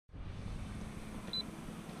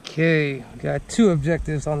Okay, got two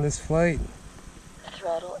objectives on this flight.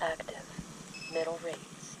 Throttle active. Middle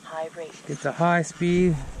rates. High rates. Get to high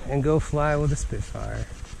speed and go fly with the Spitfire.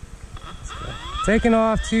 Let's go. Taking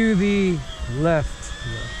off to the left.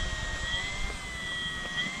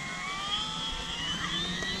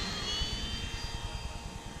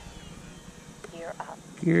 Gear up.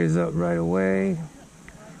 Gears up right away.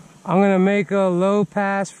 I'm gonna make a low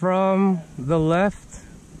pass from the left.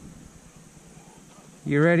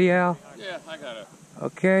 You ready, Al? Yeah, I got it.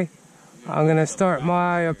 Okay. I'm gonna start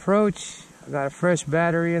my approach. I got a fresh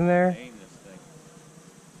battery in there.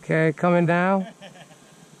 Okay, coming down.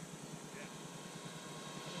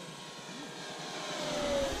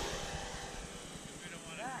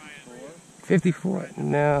 $54.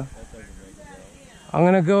 No. I'm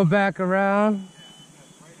gonna go back around.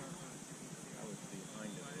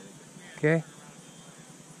 Okay.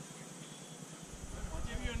 I'll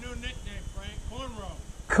give you a new nickname, Frank. Cornrow.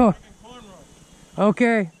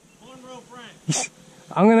 Okay. Cornrow Frank.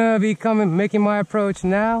 I'm gonna be making my approach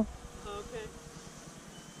now. Okay.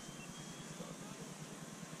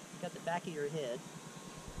 Got the back of your head.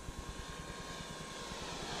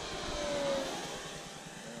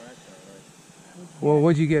 Well,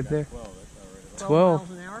 what'd you get there? 12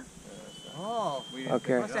 miles an hour? Oh,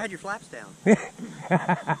 okay. Must have had your flaps down.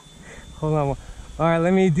 Hold on. All right,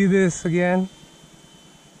 let me do this again.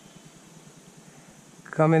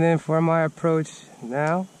 Coming in for my approach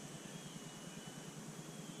now.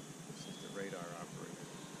 This is the radar operator.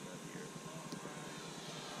 Not here.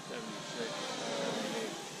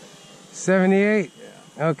 78?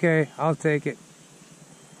 Yeah. Okay, I'll take it.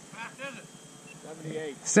 Fast is it?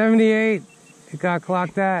 78. 78. It got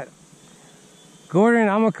clocked at. Gordon,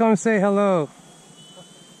 I'm gonna come say hello.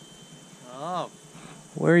 Oh.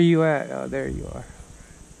 Where are you at? Oh, there you are.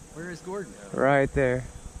 Where is Gordon? Right there.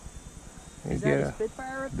 Is that a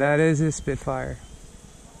Spitfire? That is his Spitfire.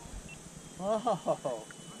 Oh.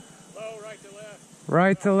 Low, right to left.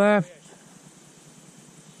 Right to left.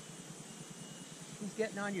 He's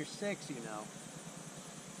getting on your 6, you know.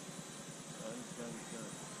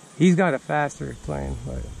 He's got a faster plane,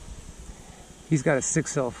 but he's got a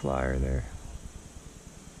 6L flyer there.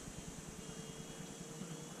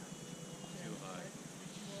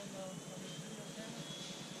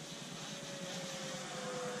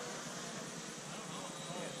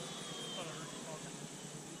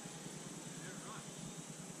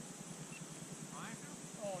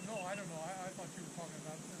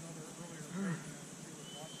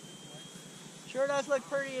 Sure does look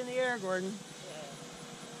pretty in the air, Gordon.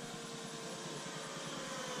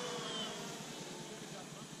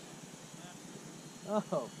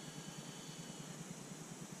 Oh.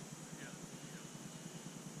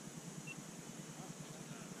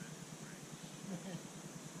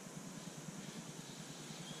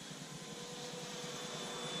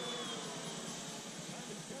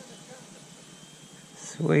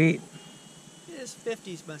 Sweet. His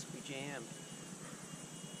 50s must be jammed.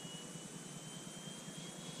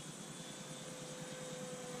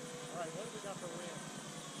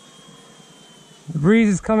 The breeze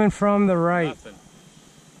is coming from the right. Nothing.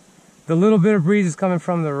 The little bit of breeze is coming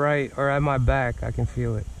from the right, or at my back. I can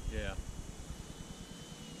feel it. Yeah.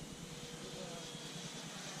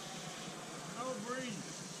 No breeze.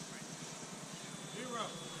 0.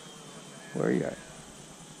 Where are you at?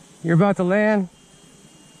 You're about to land?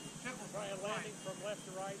 Landing from left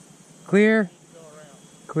to right. Clear? Go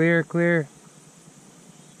around. Clear, clear.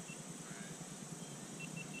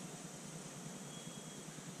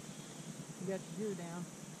 You got your gear down.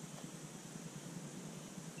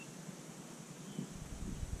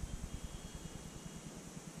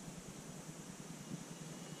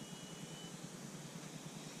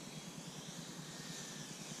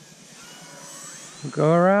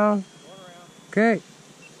 Go around. Okay.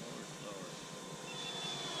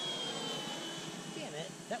 Damn it.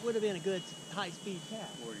 That would have been a good high-speed tap.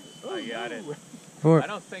 Oh, yeah, I didn't. For I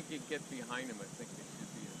don't think you'd get behind him. I think it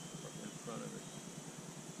should be in front of it.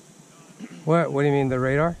 what? What do you mean, the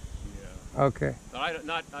radar? Yeah. Okay. No,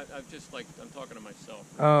 I'm just like, I'm talking to myself.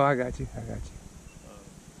 Oh, I got you. I got you.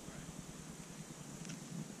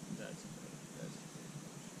 That's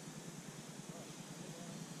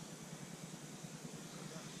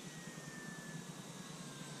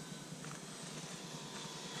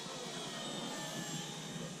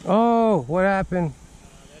Oh, what happened?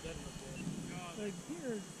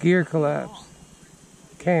 Gear collapse.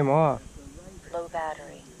 Came off. Low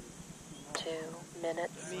battery. 2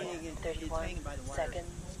 minutes, 31 seconds,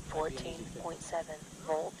 14.7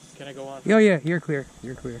 volts. Can I go on? Oh yeah, you're clear.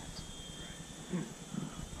 You're clear.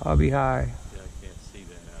 I'll be high. Yeah, I can't see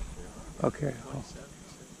that out there. Okay.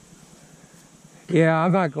 Yeah,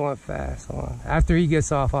 I'm not going fast. Hold on. After he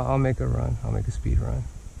gets off, I'll make a run. I'll make a speed run.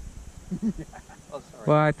 Oh, sorry.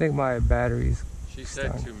 Well, I think my battery's She said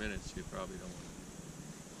starting. 2 minutes. You probably don't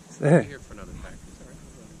want to. Be here for another pack. It's all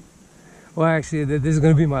right. Well, actually, this is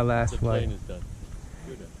going to be my last The flight. plane is done.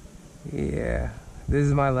 You're done. Yeah, this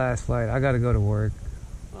is my last flight. I got to go to work.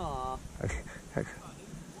 Aw.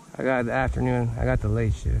 I got the afternoon. I got the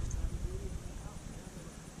late shift.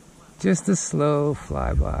 Just a slow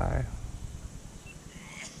flyby.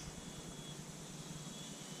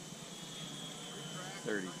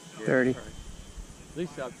 30. Yeah, 30. all right. At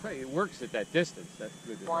least I'll tell you, it works at that distance. That's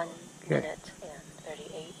good. to know. 1 Okay. minute and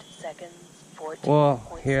 38 seconds. 14.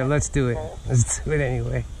 Well, here, let's do it. Let's do it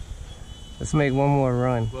anyway. Let's make one more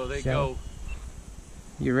run. Well, they shall go.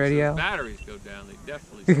 we? You ready, so Al? if batteries go down, they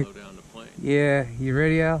definitely slow down the plane. Yeah, you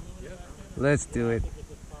ready, Al? Yeah. Let's do it.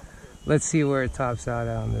 Let's see where it tops out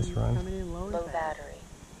on this run. Coming in low and Low fast. battery.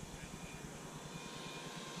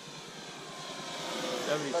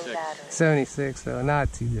 Low 76. battery. 76, so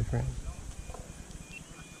not too different.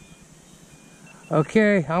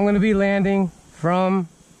 Okay, I'm going to be landing from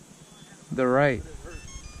the right.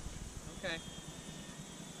 Okay.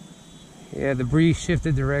 Yeah, the breeze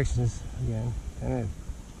shifted directions again. And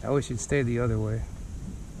I wish it stayed the other way.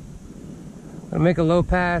 I'm going to make a low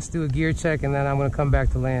pass, do a gear check, and then I'm going to come back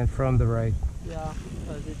to land from the right. Yeah,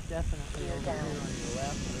 because it's definitely Gear over down. here on your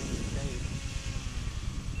left or in the stage.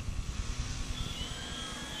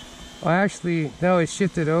 Well, actually, no, it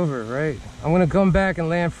shifted over, right? I'm going to come back and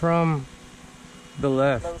land from the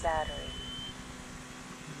left. Low battery.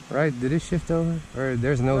 Right? Did it shift over? Or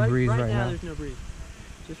there's no breeze right now? There's no breeze.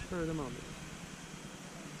 Just for the moment.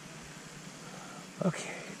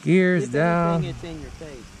 Okay, gears If down. anything, it's in your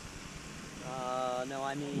face. No,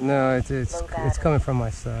 I mean... No, it's Low it's battery. coming from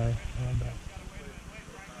my side. My bad.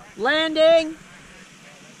 Landing!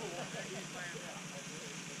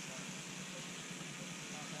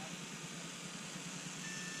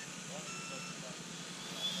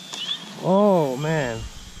 Oh man.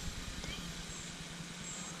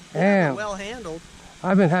 Damn. Well handled.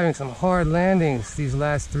 I've been having some hard landings these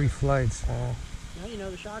last 3 flights, man. Now you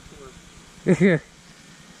know the shocks work.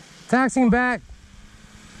 Taxiing back.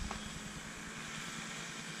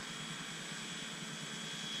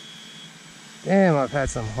 Damn, I've had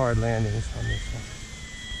some hard landings on this one.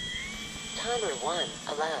 Timer 1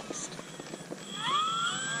 elapsed.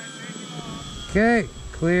 Okay,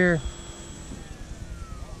 clear.